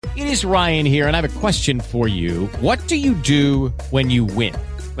It is Ryan here, and I have a question for you. What do you do when you win?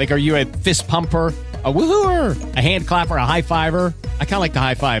 Like, are you a fist pumper, a woohooer, a hand clapper, a high fiver? I kind of like the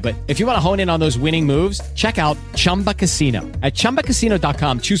high five, but if you want to hone in on those winning moves, check out Chumba Casino. At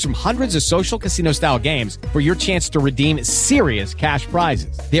ChumbaCasino.com, choose from hundreds of social casino-style games for your chance to redeem serious cash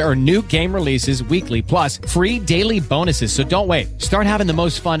prizes. There are new game releases weekly, plus free daily bonuses. So don't wait. Start having the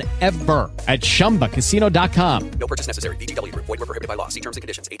most fun ever at ChumbaCasino.com. No purchase necessary. VGW Group. Void where prohibited by law. See terms and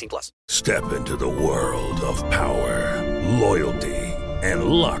conditions. 18+. Step into the world of power, loyalty, and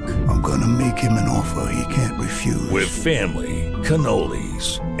luck. I'm gonna make him an offer he can't refuse. With family,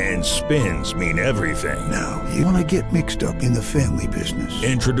 cannolis, and spins mean everything. Now, you wanna get mixed up in the family business.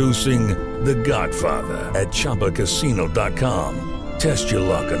 Introducing The Godfather at ChumbaCasino.com. Test your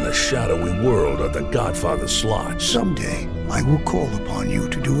luck in the shadowy world of The Godfather slot. Someday, I will call upon you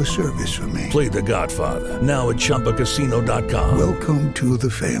to do a service for me. Play The Godfather now at ChumbaCasino.com. Welcome to the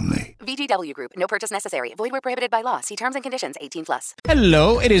family. VGW Group. No purchase necessary. Void where prohibited by law. See terms and conditions. 18+.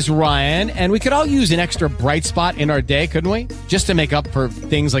 Hello, it is Ryan, and we could all use an extra bright spot in our day, couldn't we? Just to make up for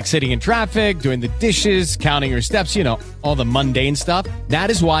things like sitting in traffic, doing the dishes, counting your steps, you know, all the mundane stuff.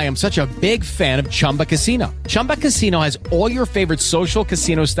 That is why I'm such a big fan of Chumba Casino. Chumba Casino has all your favorite social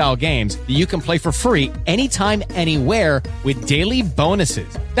casino-style games that you can play for free anytime, anywhere with daily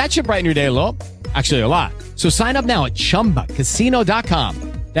bonuses. That should brighten your day a little. Actually, a lot. So sign up now at ChumbaCasino.com.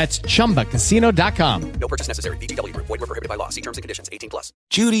 That's ChumbaCasino.com. No purchase necessary. VGW Group. Void where prohibited by law. See terms and conditions. 18+.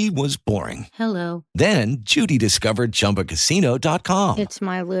 Judy was boring. Hello. Then Judy discovered ChumbaCasino.com. It's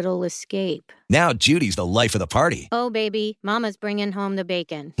my little escape. Now Judy's the life of the party. Oh, baby, mama's bringing home the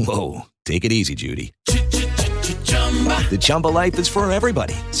bacon. Whoa, take it easy, Judy. The Chumba life is for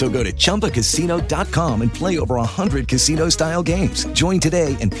everybody. So go to ChumbaCasino.com and play over 100 casino-style games. Join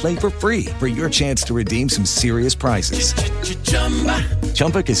today and play for free for your chance to redeem some serious prizes.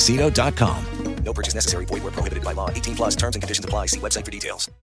 ChumbaCasino.com. No purchase necessary. Void where prohibited by law. 18+. Terms and conditions apply. See website for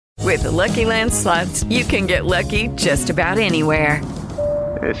details. With the Lucky Land Slots, you can get lucky just about anywhere.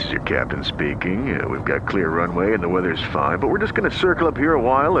 This is your captain speaking. We've got clear runway and the weather's fine, but we're just going to circle up here a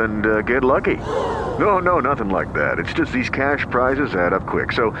while and get lucky. No, nothing like that. It's just these cash prizes add up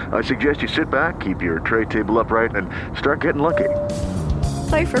quick. So I suggest you sit back, keep your tray table upright, and start getting lucky.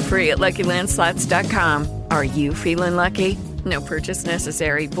 Play for free at LuckyLandSlots.com. Are you feeling lucky? No purchase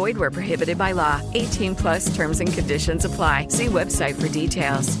necessary. Void where prohibited by law. 18+ terms and conditions apply. See website for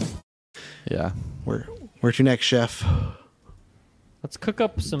details. Yeah. Where's your next, chef? Let's cook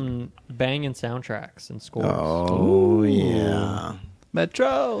up some banging soundtracks and scores. Oh, yeah.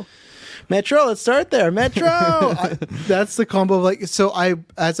 Metro, let's start there. Metro! That's the combo of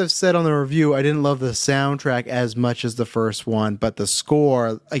as I've said on the review, I didn't love the soundtrack as much as the first one, but the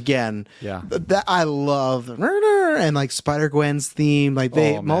score, again, that I love. And like Spider-Gwen's theme, like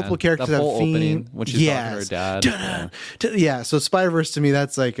multiple characters have theme. When she's talking to her dad. Yeah, so Spider-Verse to me,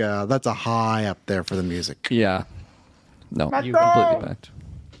 that's a high up there for the music. Yeah. No, you completely backed.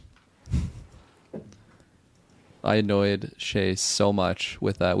 I annoyed Shay so much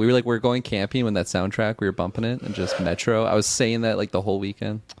with that. We were going camping when that soundtrack, we were bumping it, and just Metro. I was saying that like the whole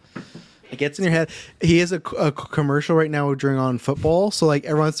weekend. It gets in your head. He has a commercial right now during on football. So like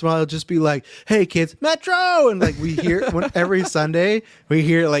every once in a while, it'll just be like, "Hey kids, Metro!" And like we hear every Sunday, we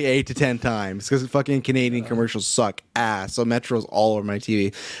hear it like 8 to 10 times because fucking Canadian commercials suck ass. So Metro's all over my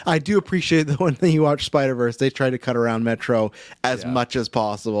TV. I do appreciate that when you watch Spider-Verse, they try to cut around Metro as much as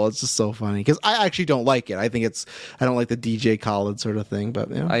possible. It's just so funny because I actually don't like it. I don't like the DJ Khaled sort of thing.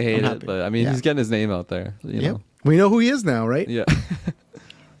 But I hate it. But I mean, he's getting his name out there. You know? We know who he is now, right? Yeah.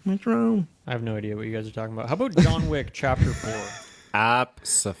 Metro. I have no idea what you guys are talking about. How about John Wick Chapter 4?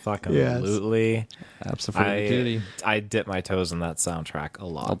 Absolutely. Absolutely. I dip my toes in that soundtrack a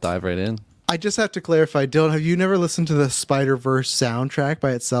lot. I'll dive right in. I just have to clarify, Dylan, have you never listened to the Spider-Verse soundtrack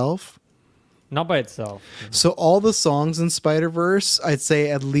by itself? Not by itself. So all the songs in Spider-Verse, I'd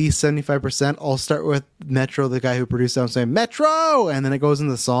say at least 75%. I'll start with Metro, the guy who produced it. I'm saying Metro, and then it goes in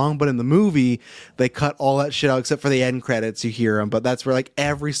the song. But in the movie, they cut all that shit out except for the end credits. You hear them, but that's where like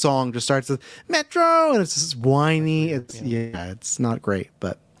every song just starts with Metro, and it's just whiny. It's not great,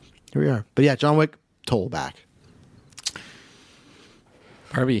 but here we are. But yeah, John Wick, total back.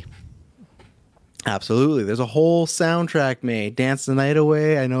 Barbie. Absolutely. There's a whole soundtrack made. Dance the Night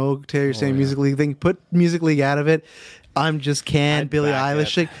Away. I know Taylor's saying Music League thing. Put Music League out of it. I'm Just Can't. Billie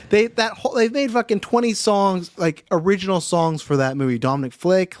Eilish. They've made fucking 20 songs, like original songs for that movie. Dominic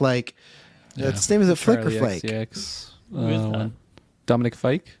Flick. His name is it Flick or Flake? Who is that? Dominic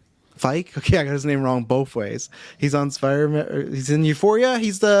Fike? Fike? Okay, I got his name wrong both ways. He's on Spider-Man. He's in Euphoria.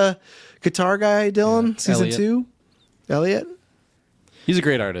 He's the guitar guy, Dylan. Season 2. Elliot. He's a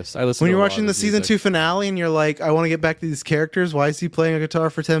great artist. I listen When to you're a lot watching of the his season music. 2 finale and you're like, I want to get back to these characters. Why is he playing a guitar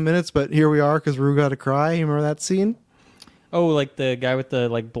for 10 minutes? But here we are because Rue got to cry. You remember that scene? Oh, like the guy with the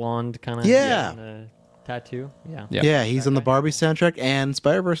like blonde kind of tattoo. Yeah. Yeah, he's on the Barbie soundtrack and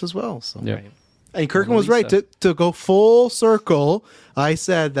Spider-Verse as well. So. Yeah. Right. And Kirkland was right to go full circle. I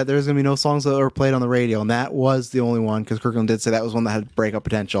said that there's going to be no songs that were played on the radio, and that was the only one because Kirkland did say that was one that had breakout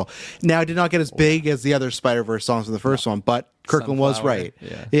potential. Now, it did not get as big as the other Spider-Verse songs from the first one, but Kirkland was Sunflower, right.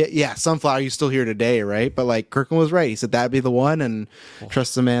 yeah. Sunflower, you still hear today, right? But like Kirkland was right. He said that'd be the one, and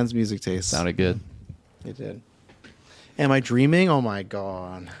trust the man's music taste. Sounded good. It did. Am I dreaming? Oh my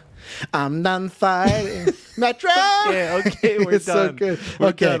god. I'm done fighting. Metro! Yeah, okay, we're It's so done. good.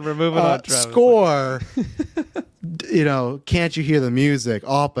 We're done. We're moving on, Travis. Score. Can't you hear the music?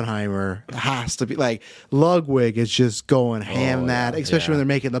 Oppenheimer has to be like Ludwig is just going ham that, especially when they're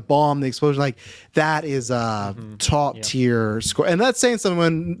making the bomb, the explosion. Like that is a top tier score, and that's saying something.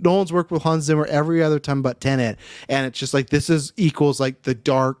 When Nolan's worked with Hans Zimmer every other time but Tenet, and it's just like this is equals like the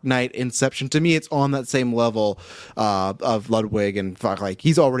Dark Knight, Inception. To me, it's on that same level of Ludwig, and fuck, like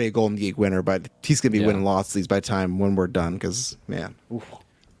he's already a Golden Geek winner, but he's gonna be winning lots of these by the time when we're done. Because man,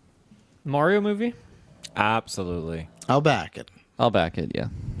 Mario movie. Absolutely. I'll back it. Yeah.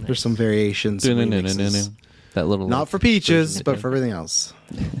 There's some variations. remixes. That little Not for Peaches, but for everything else.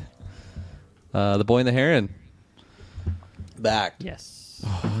 The Boy and the Heron. Back. Yes.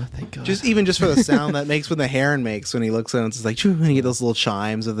 Oh, thank God. Just for the sound that makes when the heron makes when he looks at it, it's just like choo, and you get those little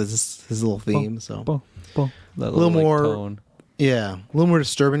chimes of his little theme. So That a little more tone. Yeah, a little more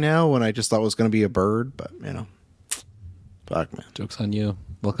disturbing now when I just thought it was going to be a bird, but fuck man. Joke's on you.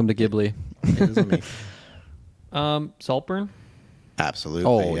 Welcome to Ghibli. It isn't me. Saltburn. Absolutely.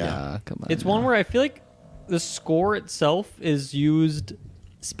 Oh yeah. Come on. It's one where I feel like the score itself is used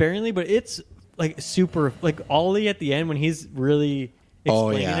sparingly, but it's like super like Ollie at the end when he's really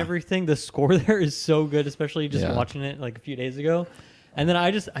explaining everything. The score there is so good, especially just watching it like a few days ago. And then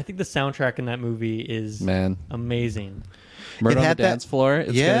I think the soundtrack in that movie is amazing. Murder on the Dance Floor.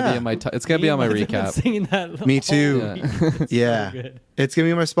 It's gonna be in my. It's gonna be on my recap. Singing that. Me too. Yeah. So good. It's going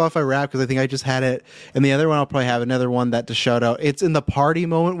to be my Spotify rap because I think I just had it. And the other one, I'll probably have another one that to shout out. It's in the party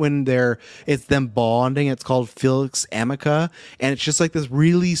moment when it's them bonding. It's called Felix Amica. And it's just like this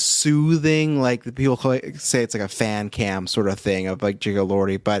really soothing, like the people say it's like a fan cam sort of thing of like Jigga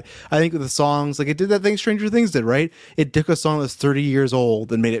Lordy. But I think with the songs, like it did that thing Stranger Things did, right? It took a song that's 30 years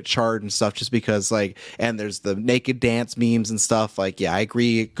old and made it chart and stuff just because and there's the naked dance memes and stuff. Like, yeah, I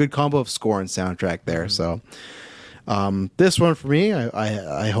agree. Good combo of score and soundtrack there. So. This one for me,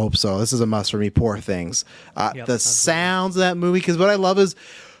 I hope so. This is a must for me. Poor Things. The sounds of that movie, because what I love is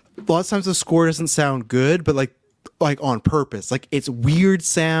a lot of times the score doesn't sound good, but like on purpose. Like it's weird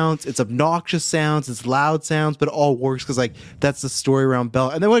sounds, it's obnoxious sounds, it's loud sounds, but it all works because like that's the story around Bella.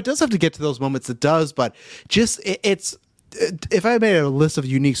 And then when it does have to get to those moments, it does. But just it's. If I made a list of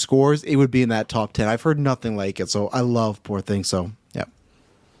unique scores, it would be in that top 10. I've heard nothing like it, so I love Poor Things. So yeah.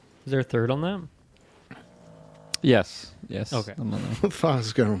 Is there a third on that? Yes. Okay. I'm on I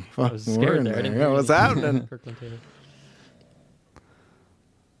was going. I was scared there. I didn't Yeah, what's happening?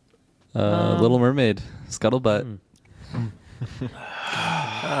 Little Mermaid. Scuttlebutt.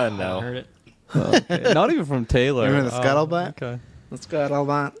 Oh no. Heard it. Okay. Not even from Taylor. Remember the Scuttlebutt? Okay. The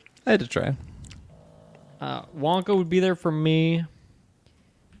Scuttlebutt. I had to try. Wonka would be there for me,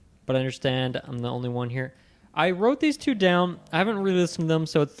 but I understand I'm the only one here. I wrote these two down. I haven't really listened to them,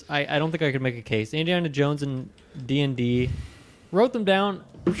 so I don't think I could make a case. Indiana Jones and D&D. Wrote them down.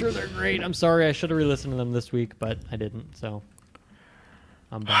 I'm sure they're great. I'm sorry. I should have re-listened to them this week, but I didn't. So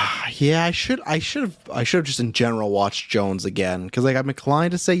I'm bad. Yeah, I should have just in general watched Jones again because like I'm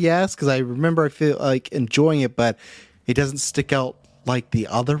inclined to say yes because I remember I feel like enjoying it, but it doesn't stick out like the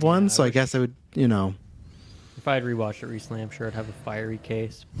other ones. So I guess I would, If I had rewatched it recently, I'm sure I'd have a fiery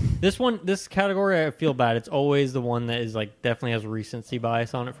case. This category, I feel bad. It's always the one that is like definitely has recency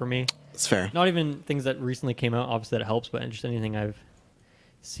bias on it for me. It's fair. Not even things that recently came out. Obviously, that helps, but just anything I've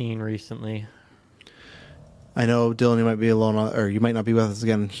seen recently. I know Dylan, you might be alone, or you might not be with us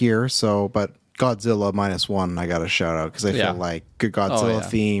again here. So, but Godzilla -1, I got to shout out because I feel like good Godzilla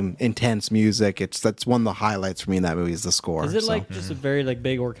theme, intense music. That's one of the highlights for me in that movie is the score. Is it like just a very like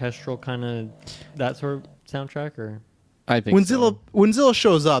big orchestral kind of that sort of soundtrack, or? I think when Zilla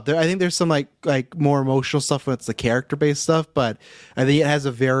shows up, I think there's some like more emotional stuff when it's the character based stuff, but I think it has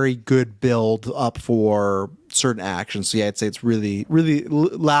a very good build up for certain actions. So yeah, I'd say it's really, really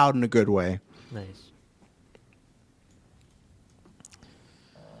loud in a good way. Nice.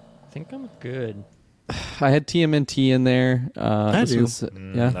 I think I'm good. I had TMNT in there. I do.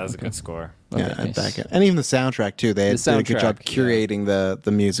 Yeah, That was a good score. Okay, Yeah, nice. back it. And even the soundtrack too. They did a good job curating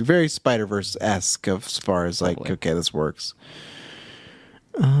the music. Very Spider-Verse esque as far as like, okay, this works.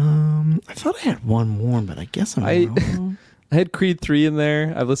 I thought I had one more, but I guess I'm wrong. I had Creed 3 in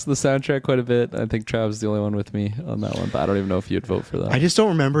there. I've listened to the soundtrack quite a bit. I think Travis is the only one with me on that one, but I don't even know if you'd vote for that. I just don't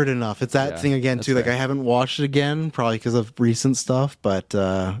remember it enough. It's that thing again too. that's Like I haven't watched it again, probably because of recent stuff. But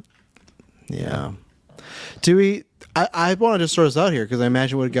yeah. Do we? I want to just throw this out here because I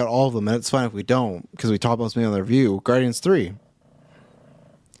imagine we'd got all of them, and it's fine if we don't because we talked about something on the review. Guardians 3.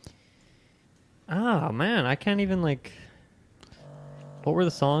 Oh man, I can't even like. What were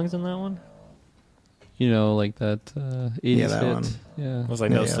the songs in that one? You know, like that 80s that hit. one. Yeah. It was like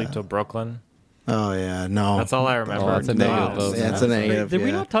No Sleep Till Brooklyn. Oh yeah, no. That's all I remember. Oh, that's a negative vote. Yeah, it's a negative. Did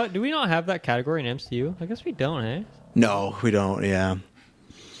we not talk? Do we not have that category in MCU? I guess we don't, eh? No, we don't. Yeah.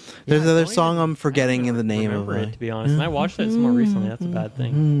 There's another song I'm forgetting in the name of it. To be honest, and I watched it some more recently. That's a bad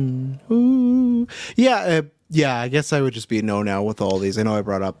thing. Ooh. Yeah. Yeah, I guess I would just be a no now with all these. I know I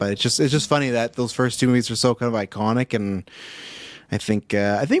brought up, but it's just funny that those first two movies are so kind of iconic, and I think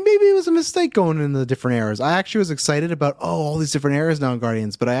maybe it was a mistake going in the different eras. I actually was excited about all these different eras now in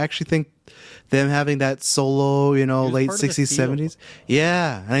Guardians, but I actually think them having that solo, late 60s, 70s.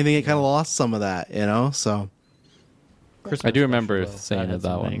 Yeah, and I think it kind of lost some of that, so. I do remember saying that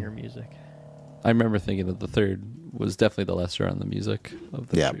one. Banger music. I remember thinking that the third was definitely the lesser on the music of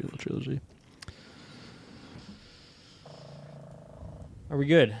the trilogy. Are we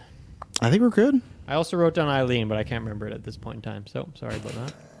good? I think we're good. I also wrote down Eileen, but I can't remember it at this point in time, so sorry about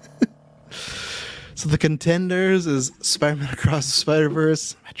that. So the contenders is Spider-Man Across the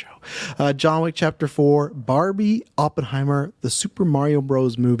Spider-Verse, Metro, John Wick Chapter 4, Barbie, Oppenheimer, the Super Mario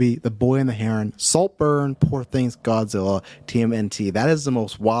Bros. Movie, The Boy and the Heron, Saltburn, Poor Things, Godzilla, TMNT. That is the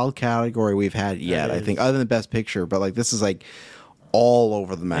most wild category we've had yet, I think, other than Best Picture. But like this is like all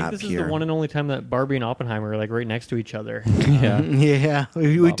over the map this here. is the one and only time that Barbie and Oppenheimer are like right next to each other. Yeah,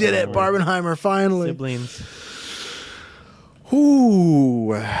 we did it, Barbenheimer, finally. Siblings.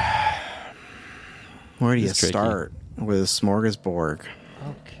 Ooh. Where do you It's tricky. start with Smorgasbord?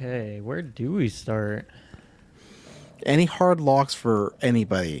 Okay, where do we start? Any hard locks for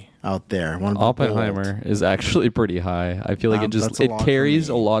anybody out there? Oppenheimer is actually pretty high. I feel like it carries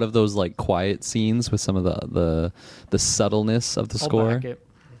a lot of those like quiet scenes with some of the subtleness of the score. Back it.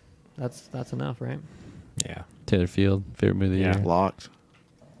 That's enough, right? Yeah. Taylor Field, favorite movie of the year. Locked.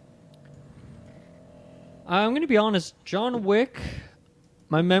 I'm going to be honest. John Wick,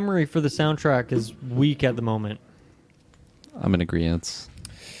 my memory for the soundtrack is weak at the moment. I'm in agreement.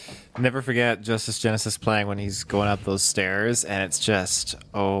 Never forget Justice Genesis playing when he's going up those stairs, and it's just,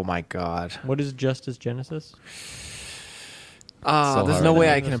 oh my god. What is Justice Genesis? There's no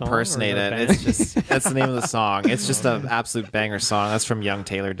way I can The song impersonate or it. the It's just that's the name of the song. It's just an absolute banger song. That's from Young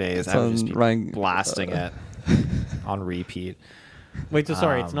Taylor days. I would just be blasting it on repeat. Wait, so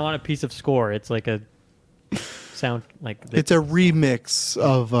sorry, it's not a piece of score. It's like a sound like. It's a remix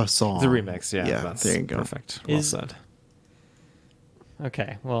of a song. It's a remix, yeah. That's there you go. Perfect. Well said.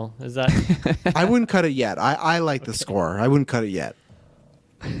 Okay, well, is that? I wouldn't cut it yet. I like the score. I wouldn't cut it yet.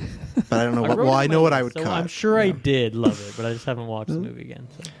 But I don't know. Well, I know what I would cut. I'm sure I did love it, but I just haven't watched the movie again.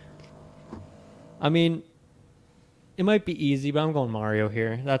 So. I mean, it might be easy, but I'm going Mario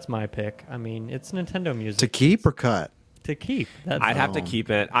here. That's my pick. I mean, it's Nintendo music. To keep or cut? To keep. I'd have to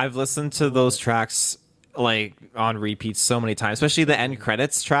keep it. I've listened to those tracks like on repeat so many times, especially the end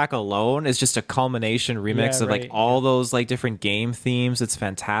credits track alone is just a culmination remix of like all those like different game themes. It's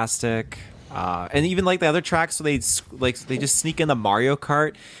fantastic. And even like the other tracks, so they just sneak in the Mario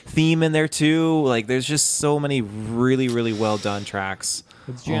Kart theme in there too. Like there's just so many really, really well done tracks.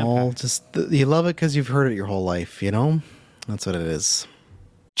 It's you love it because you've heard it your whole life, That's what it is.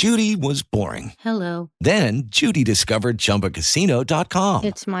 Judy was boring. Hello. Then Judy discovered ChumbaCasino.com.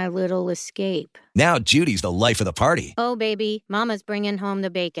 It's my little escape. Now Judy's the life of the party. Oh, baby, mama's bringing home the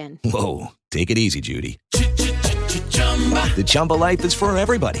bacon. Whoa, take it easy, Judy. The Chumba life is for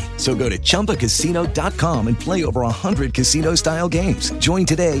everybody. So go to ChumbaCasino.com and play over 100 casino-style games. Join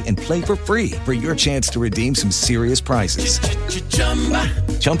today and play for free for your chance to redeem some serious prizes.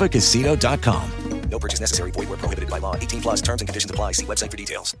 ChumbaCasino.com. No purchase necessary. Void where prohibited by law. 18 plus terms and conditions apply. See website for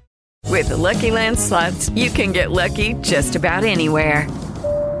details. With the Lucky Land Slots, you can get lucky just about anywhere.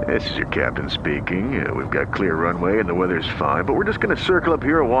 This is your captain speaking. We've got clear runway and the weather's fine, but we're just going to circle up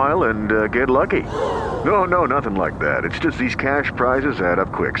here a while and get lucky. No, nothing like that. It's just these cash prizes add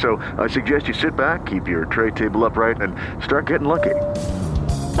up quick. So I suggest you sit back, keep your tray table upright, and start getting lucky.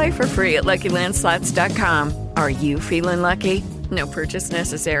 Play for free at LuckyLandSlots.com. Are you feeling lucky? No purchase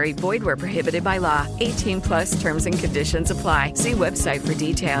necessary. Void where prohibited by law. 18 plus terms and conditions apply. See website for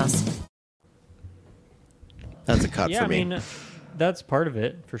details. That's a cut Yeah, for me. I mean, that's part of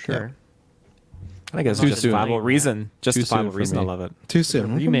it for sure. I think it's a Too justifiable soon. reason. Justifiable soon for reason. I me. love it. Too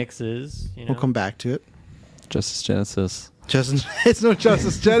soon. Remixes. You know? We'll come back to it. Justice Genesis. It's no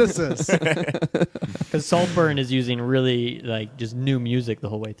Justice Genesis. Because Saltburn is using really like just new music the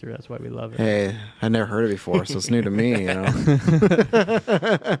whole way through. That's why we love it. Hey, I never heard it before, so it's new to me. You know.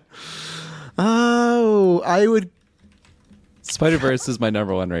 Oh, I would. Spider-Verse is my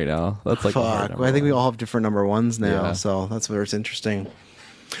number one right now. That's like a hard Fuck. number I think we one. all have different number ones now, Yeah. so that's where it's interesting.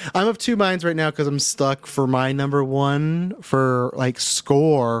 I'm of two minds right now because I'm stuck for my number one for like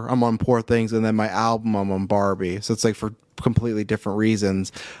score. I'm on Poor Things, and then my album I'm on Barbie. So it's like for completely different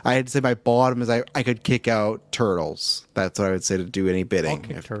reasons. I had to say my bottom is I could kick out Turtles. That's what I would say to do any I'll bidding.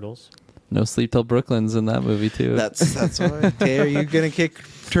 kick Turtles. No Sleep Till Brooklyn's in that movie too. That's why. Okay, are you gonna kick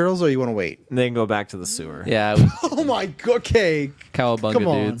Turtles or you want to wait? Then go back to the sewer. Yeah. Oh my god. Okay. Cowabunga Come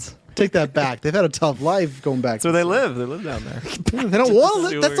on. dudes. Take that back. They've had a tough life going back. That's where they live. They live down there. They don't want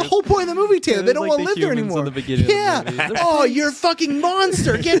to live. That's the whole point of the movie, Taylor. Yeah, They don't like want to the live there humans anymore. in the beginning of the Yeah. movie. They're Oh, you're a fucking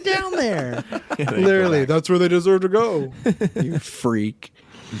monster. Get down there. Literally, that's where they deserve to go. You freak.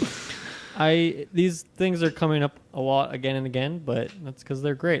 These things are coming up a lot again and again, but that's because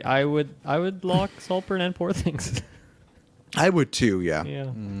they're great. I would lock Saltburn and Poor Things. I would too. Yeah. Yeah.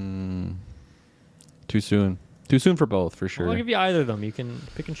 Too soon. Too soon for both, for sure. I'll give you either of them. You can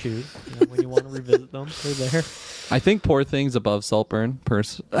pick and choose. You know, when you want to revisit them, they're there. I think Poor Things above Saltburn.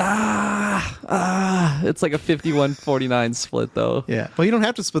 It's like a 51-49 split, though. Yeah. Well, you don't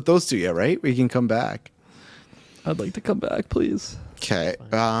have to split those two yet, right? We can come back. I'd like to come back, please. Okay.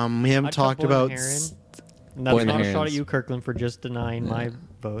 We haven't I'd cut talked Boy and about. Heron. And Boy that's and not a Herons. shot at you, Kirkland, for just denying my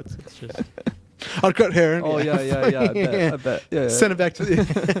votes. It's just I'll cut Heron. Oh, yeah. I bet. Yeah. Send it back to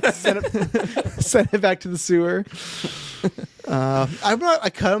the send it back to the sewer. I'm not. I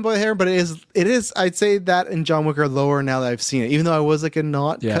cut him by the hair, but it is. I'd say that and John Wick are lower now that I've seen it. Even though I was like a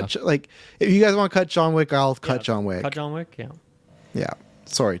not Yeah. cut. Like if you guys want to cut John Wick, I'll cut John Wick. cut John Wick. Yeah. Yeah.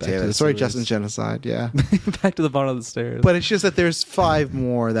 Sorry, Back to Taylor. the Sorry, sewers. Justin Genocide. Yeah. Back to the bottom of the stairs. But it's just that there's 5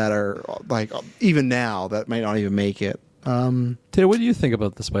 more that are like even now that might not even make it. Taylor, what do you think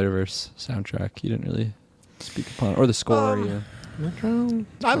about the Spider-Verse soundtrack? You didn't really speak upon it. Or the score. Yeah.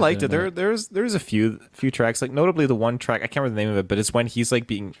 I liked it. There's a few tracks, like notably the one track I can't remember the name of it, but it's when he's like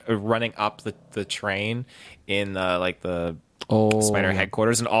being running up the train in the Spider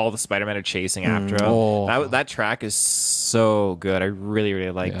headquarters, and all the Spider-Men are chasing after him. That track is so good. I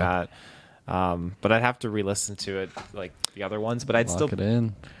really like that. But I'd have to re-listen to it like the other ones. But I'd Lock it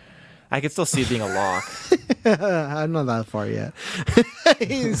in. I could still see it being a lock. I'm not that far yet.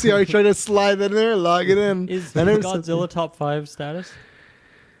 You see how I try to slide that in there, log it in. Is I never Godzilla top 5 status?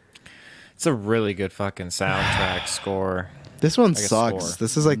 It's a really good fucking soundtrack score. This one Like a sucks. score.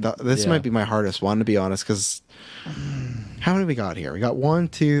 This is like this might be my hardest one to be honest. Because how many we got here? We got 1,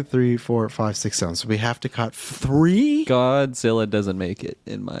 2, 3, 4, 5, 6, 7. So we have to cut 3. Godzilla doesn't make it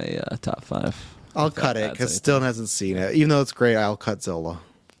in my top 5. I'll cut it because Dylan hasn't seen it. Even though it's great, I'll cut Zilla.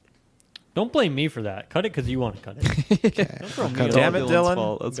 Don't blame me for that. Cut it because you want to cut it. Okay. Don't throw me Cut off. Damn it, Dylan's Dylan.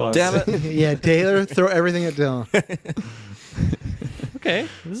 fault. That's all. Damn it. Yeah, Taylor, throw everything at Dylan. Okay,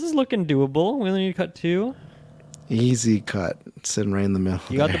 this is looking doable. We only need to cut 2. Easy cut. Sitting right in the middle.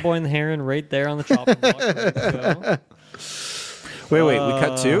 You got the Boy and the Heron right there on the chopping block. Ready to go. Wait, we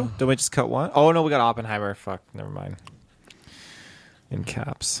cut 2? Did we just cut 1? Oh no, we got Oppenheimer. Fuck, never mind. In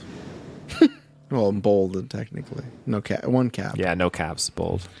caps. Well, bold technically. No cap. 1 cap. Yeah, no caps,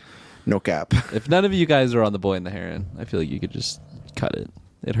 bold. No cap. If none of you guys are on the Boy and the Heron, I feel like you could just cut it.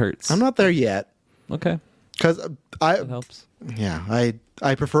 It hurts. I'm not there yet. Okay. Because That helps. Yeah,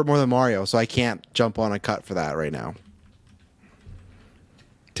 I prefer it more than Mario, so I can't jump on a cut for that right now.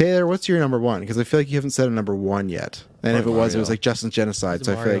 Taylor, what's your number 1? Because I feel like you haven't said a number 1 yet. And if it was, it was like Justin's Genocide.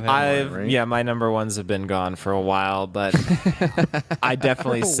 So I feel like Yeah, my number 1s have been gone for a while, but I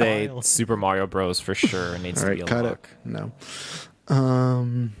definitely say Super Mario Bros. For sure needs all to right, be a cut lock. it.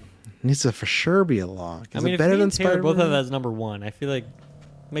 No. Needs to for sure be a lock. Is I mean, it if better me than and Taylor Spider-Man? both have that as number 1, I feel like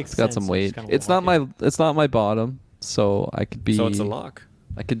makes It's got sense. some to weight. just kinda It's lock not it. it's not my bottom, so I could be. So it's a lock.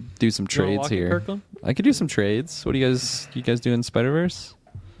 I could do some You wanna trades lock it, here. Kirkland? I could do some trades. What do you guys doing Spider-Verse?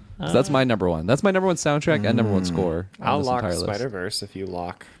 'Cause that's my number 1. That's my number 1 soundtrack and number 1 score. on I'll this lock entire list. Spider-Verse if you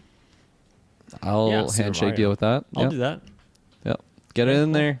lock. I'll Yeah, Super handshake Mario. deal with that. I'll Yep. do that. Yep. Get it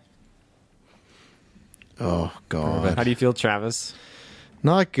in there. Oh, God. How do you feel, Travis?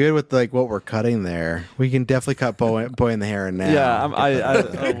 Not good with like what we're cutting there. We can definitely cut Boy and the Heron now. Yeah,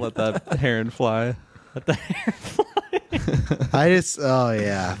 I'll let that heron fly. Let the hair fly.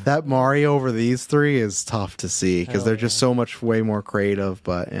 that Mario over these three is tough to see because they're just so much way more creative.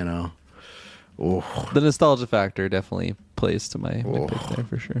 But you know, the nostalgia factor definitely plays to my pick there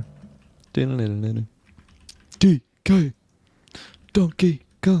for sure. DK Donkey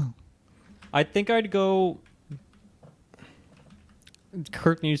Kong. I think I'd go.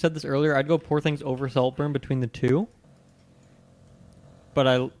 Kirk, you said this earlier. I'd go Poor Things over Saltburn between the two.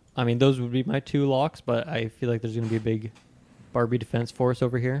 But I mean, those would be my two locks. But I feel like there's going to be a big Barbie defense force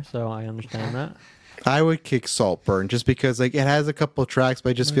over here, so I understand that. I would kick Saltburn just because like it has a couple of tracks,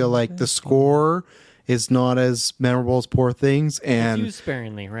 but I just feel like the score is not as memorable as Poor Things, and it's used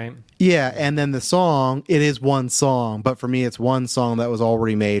sparingly, right? Yeah, and then the song, it is one song, but for me, it's one song that was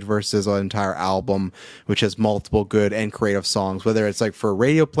already made versus an entire album, which has multiple good and creative songs, whether it's like for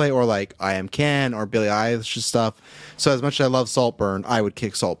radio play or like I Am Ken or Billie Eilish stuff. So as much as I love Saltburn, I would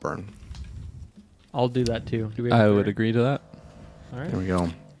kick Saltburn. I'll do that too. I would agree to that. All right. There we go.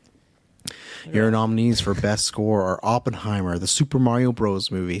 Your nominees for Best Score are Oppenheimer, the Super Mario Bros.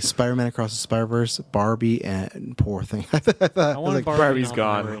 Movie, Spider-Man Across the Spider-Verse, Barbie, and Poor Thing. I want Barbie's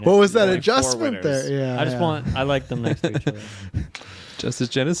gone. What was that adjustment there? Yeah, I like them next to each other. Justice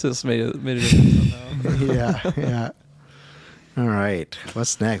Genesis made it somehow. yeah. All right.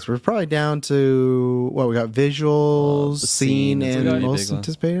 What's next? We're probably down to we got visuals, scene, and most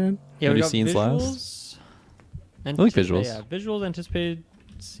anticipated. Yeah, we got scenes visuals. last. I like visuals. Yeah, visuals anticipated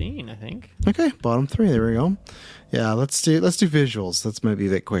scene, I think. Okay, bottom three. There we go. Yeah, let's do visuals. That's maybe a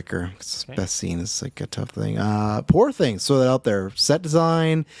bit quicker. Best scene is like a tough thing. Poor Things. So that out there, set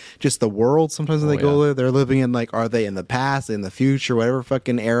design, just the world. Sometimes when they go there, they're living in like, are they in the past, in the future, whatever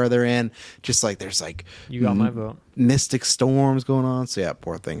fucking era they're in? Just like there's like you got my vote. Mystic storms going on. So yeah,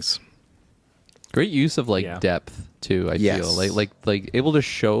 Poor Things. Great use of depth too. I feel like able to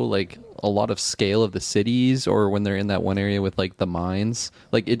show like a lot of scale of the cities, or when they're in that one area with like the mines.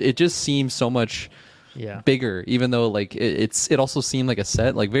 Like it just seems so much bigger, even though like it also seemed like a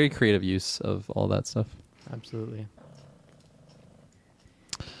set. Like very creative use of all that stuff. Absolutely.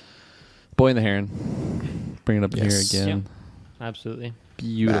 Boy and the Heron. Bring it up here again. Yeah. Absolutely.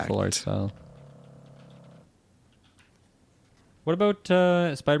 Beautiful art style. What about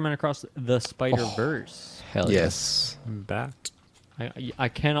Spider-Man Across the Spider-Verse? Hell yes. Backed. I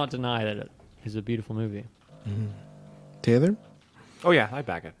cannot deny that it is a beautiful movie. Mm-hmm. Taylor? Oh yeah, I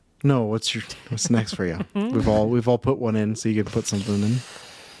back it. No, what's next for you? We've all put one in, so you can put something in.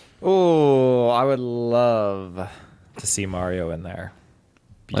 Oh, I would love to see Mario in there.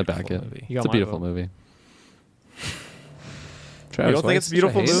 I back it. It's a beautiful movie. You don't think it's a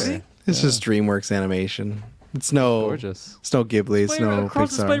beautiful movie? It's just DreamWorks animation. It's no gorgeous. It's no Ghibli. It's no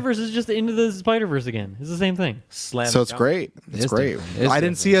Across Pixar. the Spider-Verse is just Into the Spider-Verse again. It's the same thing. So it's great. It's great. I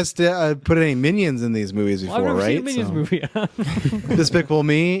didn't see us put any Minions in these movies before, I've never right? seen a Minions movie. Despicable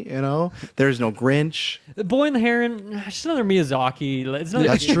Me, There's no Grinch. The Boy and the Heron, just another Miyazaki. It's not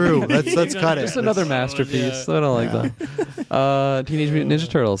That's true. Let's cut it. Just another masterpiece. I don't like that. Teenage Mutant Ninja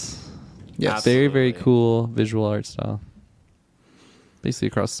Turtles. Yes. Very, very cool visual art style. Basically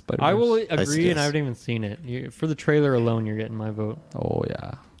across the Spider-Verse. I will agree, and I haven't even seen it. For the trailer alone, you're getting my vote. Oh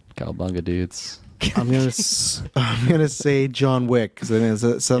yeah, cowabunga dudes. I'm gonna say John Wick because it is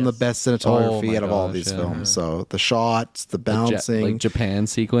some of the best cinematography out of all these films. So the shots, the bouncing, like Japan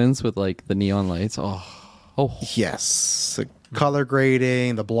sequence with like the neon lights. Oh yes, the color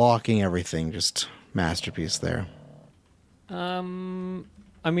grading, the blocking, everything, just masterpiece there. I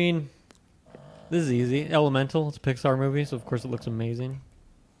mean, this is easy. Elemental. It's a Pixar movie, so of course it looks amazing.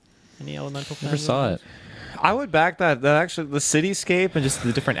 Any Elemental fans? Never saw it. I would back that. That actually, the cityscape and just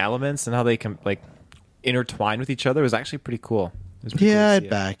the different elements and how they can like intertwine with each other was actually pretty cool. I'd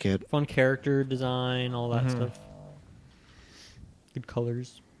back it. Fun character design, all that stuff. Good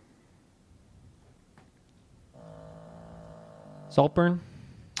colors. Saltburn.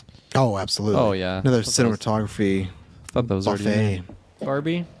 Oh, absolutely. Oh yeah. Another cinematography. I thought that was buffet.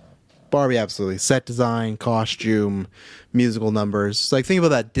 Barbie, absolutely. Set design, costume, musical numbers. Like think about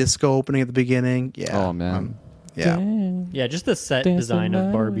that disco opening at the beginning. Yeah. Oh man. Yeah, just the set design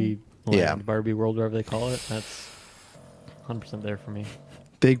of Barbie. Barbie World, whatever they call it. That's 100% there for me.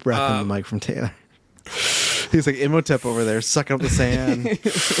 Big breath in the mic from Taylor. He's like Imhotep over there, sucking up the sand.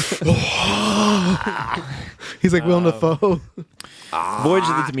 He's like Willem Dafoe. Voyage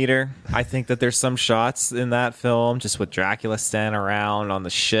of the Demeter. I think that there's some shots in that film just with Dracula standing around on the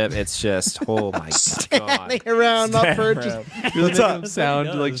ship. It's just, oh my god. Standing around, not purchased. Really make him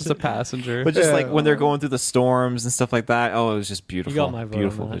sound like just a passenger. But just like when they're going through the storms and stuff like that. Oh, it was just beautiful. You got my vote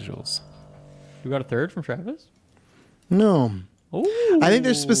Beautiful on that. visuals. We got a third from Travis? No. Ooh. I think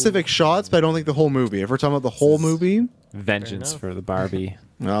there's specific shots, but I don't think the whole movie. If we're talking about the whole movie, Vengeance for the Barbie.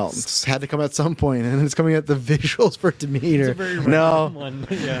 Well, it's had to come at some point, and it's coming at the visuals for Demeter. It's a very No, random one.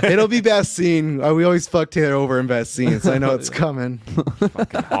 Yeah. it'll be best scene. We always fuck Taylor over in best scenes. So I know it's coming.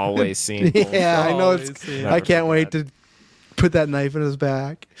 Fucking always seen. Yeah, I know Always it's. seen. I can't wait to put that knife in his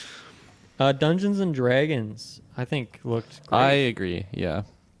back. Dungeons and Dragons, I think looked great. I agree. Yeah.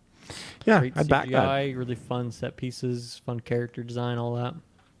 Yeah, Great I'd back that. CGI, really fun set pieces, fun character design, all that.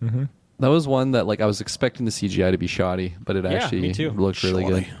 Mm-hmm. That was one that like I was expecting the CGI to be shoddy, but it Yeah, actually me too. looked really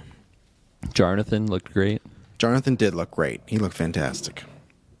Shoddy. good. Jonathan looked great. Jonathan did look great. He looked fantastic.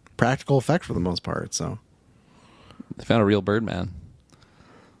 Practical effect for the most part. So They found a real Birdman.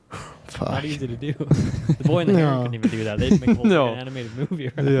 fuck. Not easy to do. The Boy in the Heron couldn't even do that. They didn't make a whole No. fucking animated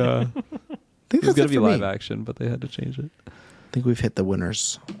movie. Right? Yeah. I think It was that's going it to be for live me. action, but they had to change it. I think we've hit the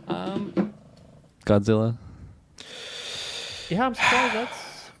winners. Godzilla. Yeah, I'm surprised that's.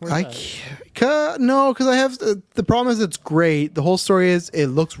 Where's that? No, because I have the problem is it's great. The whole story is it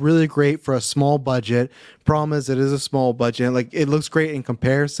looks really great for a small budget. Problem is it is a small budget. Like it looks great in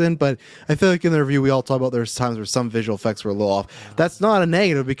comparison, but I feel like in the review we all talk about there's times where some visual effects were a little off. That's not a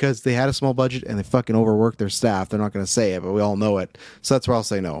negative because they had a small budget and they fucking overworked their staff. They're not going to say it, but we all know it. So that's where I'll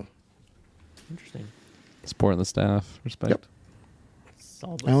say no. Interesting. Supporting the staff. Respect. Yep.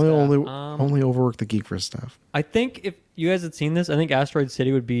 Solid I only staff. only overwork the geek for stuff. I think if you guys had seen this, I think Asteroid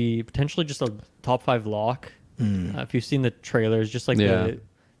City would be potentially just a top 5 lock. If you've seen the trailers, just like Yeah.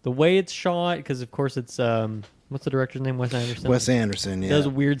 the way it's shot, because of course it's what's the director's name? Wes Anderson. Wes Anderson, yeah. Does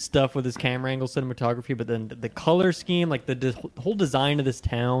weird stuff with his camera angle cinematography, but then the color scheme, like the whole design of this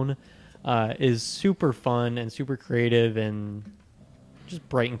town, is super fun and super creative and just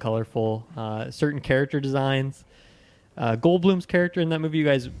bright and colorful. Certain character designs. Goldblum's character in that movie, you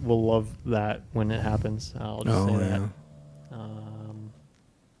guys will love that when it happens. I'll just say that.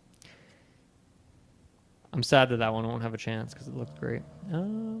 I'm sad that one won't have a chance because it looked great.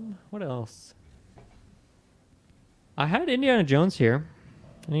 What else? I had Indiana Jones here.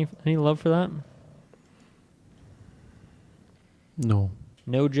 Any love for that? No.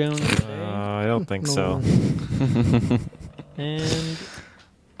 No Jones. I don't think so. And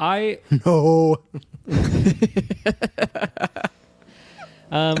I No.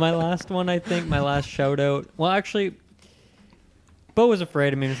 my last one, I think, my last shout out. Well, actually, Bo was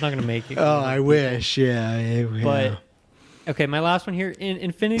afraid. I mean, it's not going to make it. Oh, I wish. Yeah. But okay, my last one here.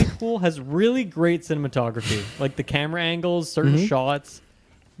 Infinity Pool has really great cinematography, like the camera angles, certain shots,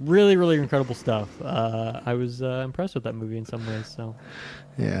 really, really incredible stuff. I was impressed with that movie in some ways. So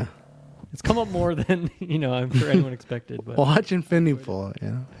yeah. it's come up more than I'm sure anyone expected. But Watch Infinity Pool.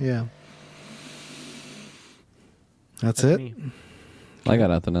 Yeah. That's it. me. I got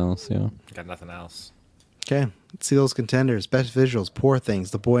nothing else. Yeah. Got nothing else. Okay, let's see those contenders. Best visuals, Poor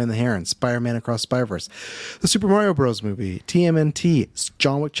Things, The Boy and the Heron, Spider-Man Across Spider-Verse, The Super Mario Bros. Movie, TMNT,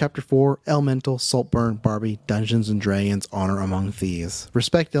 John Wick Chapter 4, Elemental, Saltburn, Barbie, Dungeons and Dragons, Honor Among Thieves.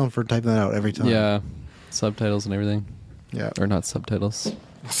 Respect Dylan for typing that out every time. Yeah. Subtitles and everything. Yeah. Or not subtitles.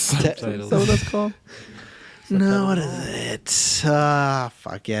 Subtitles. Is that what that's called? No, what is it?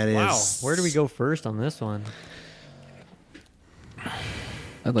 Fuck yeah, it is. Wow, where do we go first on this one?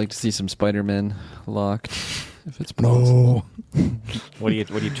 I'd like to see some Spider-Man locked, if it's possible. What are you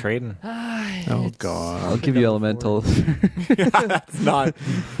trading? Oh God! I'll give you Elemental. That's not.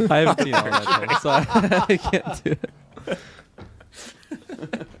 I haven't seen Elemental, so I can't do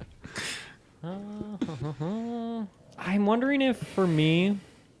it. I'm wondering if, for me,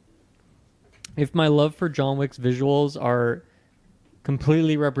 if my love for John Wick's visuals are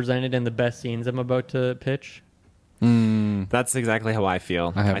completely represented in the best scenes I'm about to pitch. That's exactly how I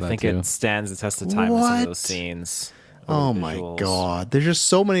feel. I have that think too. it stands the test of time in some What? of those scenes. Oh the my visuals. God! There's just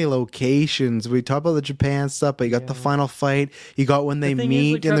so many locations. We talk about the Japan stuff, but you got the final fight. You got when they The thing meet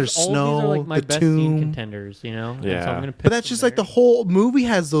is, like, and there's Travis, snow. all of these are like my the best scene tomb. contenders, And so Yeah. I'm gonna pick But that's from just like there. the whole movie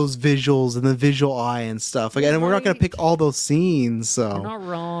has those visuals and the visual eye and stuff. Like, and we're not going to pick all those scenes. You're So not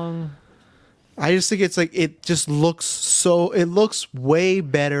wrong. I just think it's like it just looks so. It looks way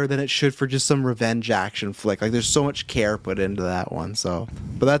better than it should for just some revenge action flick. Like there's so much care put into that one. So,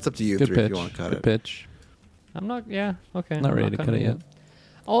 but that's up to you Good three pitch. if you want to cut Good it. pitch. I'm not. Yeah. Okay. Not I'm ready to cut cutting it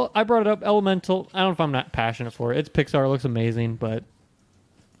yet. I brought it up. Elemental. I don't know if I'm not passionate for it. It's Pixar. It looks amazing, but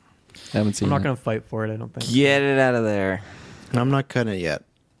I haven't seen I'm not it. going to fight for it. I don't think. Get it out of there. I'm not cutting it yet.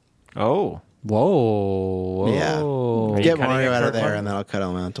 Oh. Whoa. Yeah. Are you Get cutting Mario it out of short there one? and then I'll cut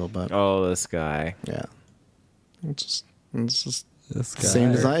Elemental. But Oh, this guy. yeah, it's just This guy.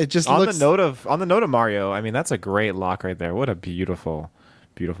 same design. It just On looks. the note of Mario, I mean that's a great lock right there. What a beautiful,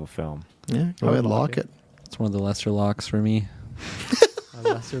 beautiful film. Yeah, go ahead, lock it. It's one of the lesser locks for me. A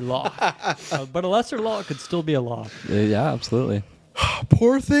lesser lock. But a lesser lock could still be a lock. Yeah, absolutely.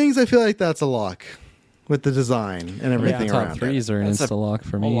 Poor Things, I feel like that's a lock with the design and everything Top around threes it. are an insta lock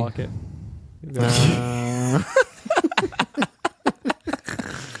for me. I'll lock it.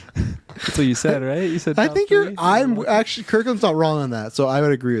 That's what you said, right? You said I top think threes? I'm actually, Kirkland's not wrong on that, so I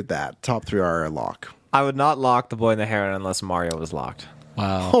would agree with that. Top 3 are a lock. I would not lock The Boy and the Heron unless Mario was locked.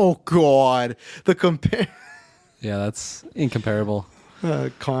 Wow. Oh, God. The compare. Yeah, that's incomparable.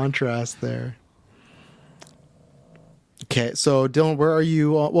 Contrast there. Okay, so Dylan, where are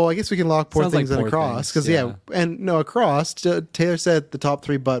you? Well, I guess we can lock Poor Sounds Things like and Poor Across Things, because and no Across. Taylor said the top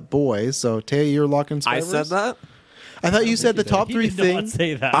 3, but boys. So Taylor, you're locking. I said that. I thought you said the top He 3 did thing. not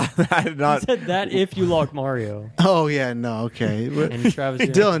say that. I did not. He said that if you lock Mario. Oh yeah, no, okay. And Travis,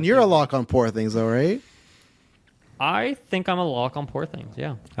 Dylan, you're a lock on Poor Things, though, right? I think I'm a lock on Poor Things.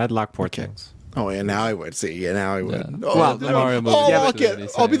 Yeah. I'd lock Poor Things. Oh yeah, now I would see. Yeah, now I would. Yeah. Oh, Well, the Mario movie. I'll Yeah, lock but-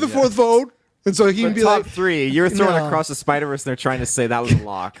 it. I'll be the fourth vote, and so he can But be top like, 3. You're throwing No. across the Spider-Verse and they're trying to say that was a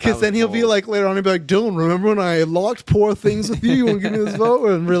lock. because then he'll be like later on, he'll be like, Dylan, remember when I locked Poor Things with you? You want to give me this vote?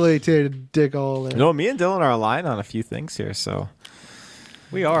 And really Taylor dick all there. No, me and Dylan are aligned on a few things here, so.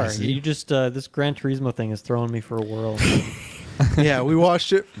 We are. You just this Gran Turismo thing is throwing me for a whirl. Yeah, we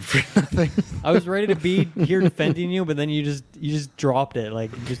watched it for nothing. I was ready to be here defending you, but then you just dropped it.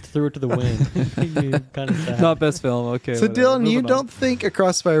 Like you just threw it to the wind. You kind of sad. Not best film. Okay. So whatever. Dylan, you Moving on. don't think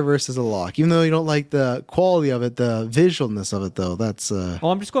Across Spider-Verse is a lock, even though you don't like the quality of it, the visualness of it, though. That's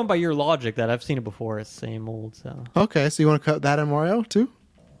Well, I'm just going by your logic that I've seen it before. It's the same old. So okay. So you want to cut that and Mario too?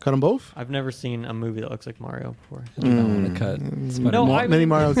 Cut them both? I've never seen a movie that looks like Mario before. I do not want to cut. No, I Many mean-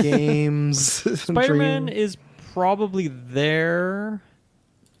 Mario games. Spider-Man Dream. is probably there.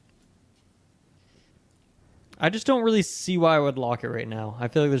 I just don't really see why I would lock it right now. I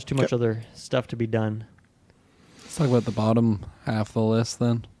feel like there's too much other stuff to be done. Let's talk about the bottom half of the list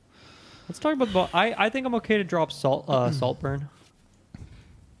then. Let's talk about. I think I'm okay to drop Saltburn.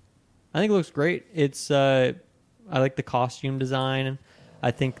 I think it looks great. It's I like the costume design. I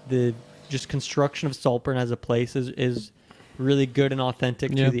think the just construction of Saltburn as a place is really good and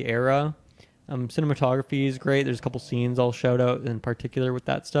authentic Yeah. to the era. Cinematography is great. There's a couple scenes I'll shout out in particular with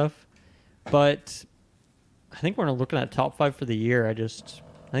that stuff. But I think when we're looking at top 5 for the year, I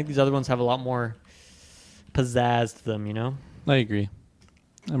think these other ones have a lot more pizzazz to them, you know? I agree.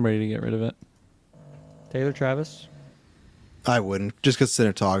 I'm ready to get rid of it. Taylor, Travis? I wouldn't, just because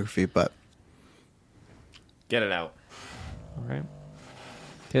cinematography, but Get it out. All right.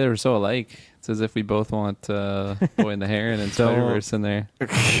 Taylor, we're so alike. It's as if we both want Boy and the Heron and Spider-Verse in there.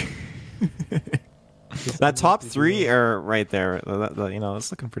 That top 3 are right there.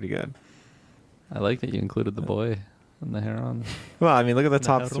 It's looking pretty good. I like that you included the Boy and the Heron. Well, I mean, look at the The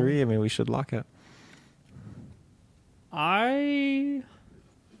top Heron. 3. I mean, we should lock it. I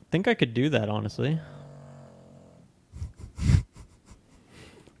think I could do that, honestly.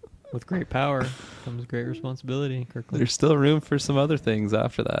 With great power comes great responsibility, Kirkland. There's still room for some other things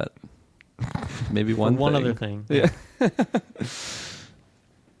after that. Maybe one other thing. Yeah.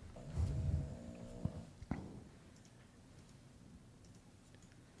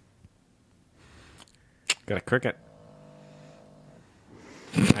 Got a cricket.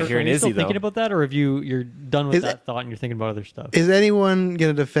 I Kirkland, hear an are you Izzy, still thinking though. about that, or have you're done with Is that it- thought and you're thinking about other stuff? is anyone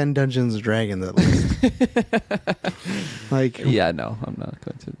going to defend Dungeons and Dragons at least? Like, Yeah, no, I'm not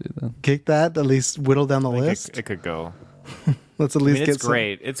going to do that. kick that, at least whittle down the I think list? it could go. Let's at I least mean, get it's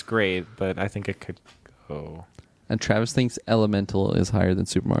great. It's great, but I think it could go. And Travis thinks Elemental is higher than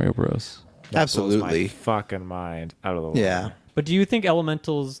Super Mario Bros. That blows my Absolutely. fucking mind out of the water. Yeah. But do you think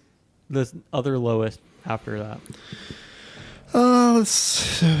Elemental's the other lowest after that?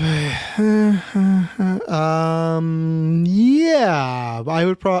 Let's yeah, I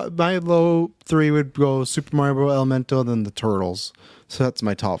would my low 3 would go Super Mario Bros. Elemental, then the Turtles. So that's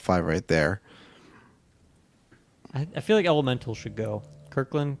my top 5 right there. I feel like Elemental should go.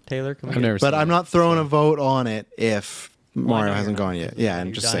 Kirkland, Taylor, can we I've get- never But seen I'm it. not throwing a vote on it if Well, I Mario know hasn't you're gone not. yet. Yeah, I'm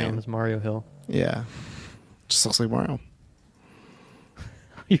You're just dying on saying. this Mario Hill. Yeah, just looks like Mario.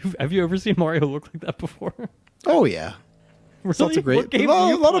 Have you ever seen Mario look like that before? Oh yeah, Really? lots of great, What game a are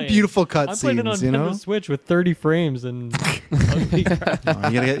you lot of playing? beautiful I'm playing it on cutscenes. You Nintendo know, Switch with 30 frames and ugly crap. Oh,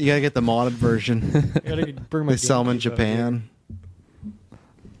 you gotta get the modded version. I gotta bring my They sell them in GameCube out here. Japan.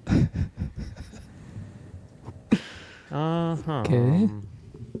 Okay.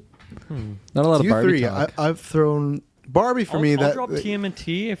 Not a lot of You Barbie three, talk. I've thrown Barbie for me. I'll That drop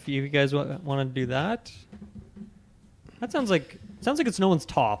TMNT if you guys want to do that. That sounds like it's no one's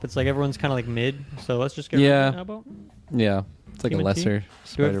top. It's like everyone's kind of like mid. So let's just get rid of Yeah. it. How about Yeah, it's like a TMNT? lesser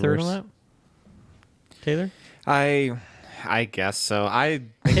Do we have a third on Spider-Verse. that? Taylor? I I guess so. I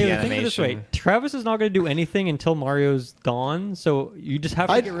think Hey, the think of it animation. this way: Travis is not going to do anything until Mario's gone, so you just have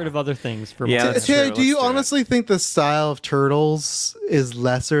to get rid of other things for. Yeah, Mario. that's Terry, true. do you Let's do it. honestly think the style of Turtles is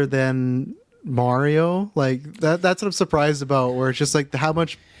lesser than Mario? Like that's what I'm surprised about. Where it's just like how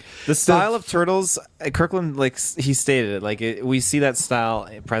much The style of Turtles, Kirkland, like he stated it, like we see that style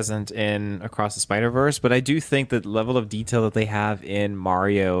present in Across the Spider-Verse, but I do think the level of detail that they have in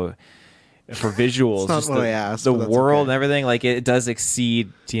Mario for visuals, It's not just what the, I asked, the but that's world okay. and everything, like it does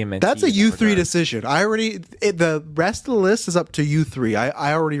exceed TMNT. That's a in that U3 regard. decision. The rest of the list is up to U3.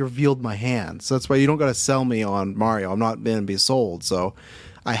 I already revealed my hand, so that's why you don't got to sell me on Mario. I'm not going to be sold. So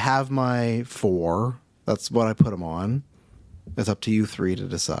I have my 4. That's what I put them on. It's up to U3 to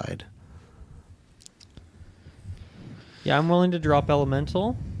decide. Yeah, I'm willing to drop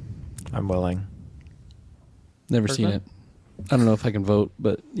Elemental. I'm willing. Never seen it. I don't know if I can vote,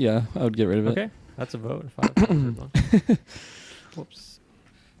 but yeah, I would get rid of it. Okay, that's a vote. 5. Whoops.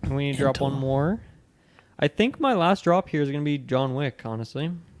 And we need to drop one more. I think my last drop here is going to be John Wick,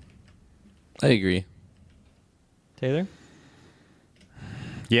 honestly. I agree. Taylor?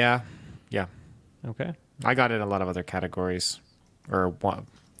 Yeah. Okay. I got it in a lot of other categories, or one.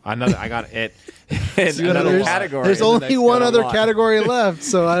 Another, I got it in another there's, category. There's in the only next one other lot. category left,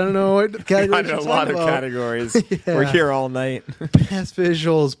 so I don't know what category. I got a lot of categories. Yeah. We're here all night. Best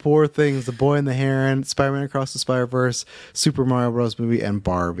visuals: Poor Things, The Boy and the Heron, Spider-Man Across the Spider-Verse, Super Mario Bros. Movie, and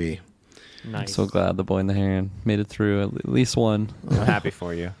Barbie. Nice. I'm so glad the Boy and the Heron made it through at least one. I'm happy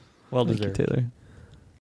for you. Well Thank you, deserved. Taylor.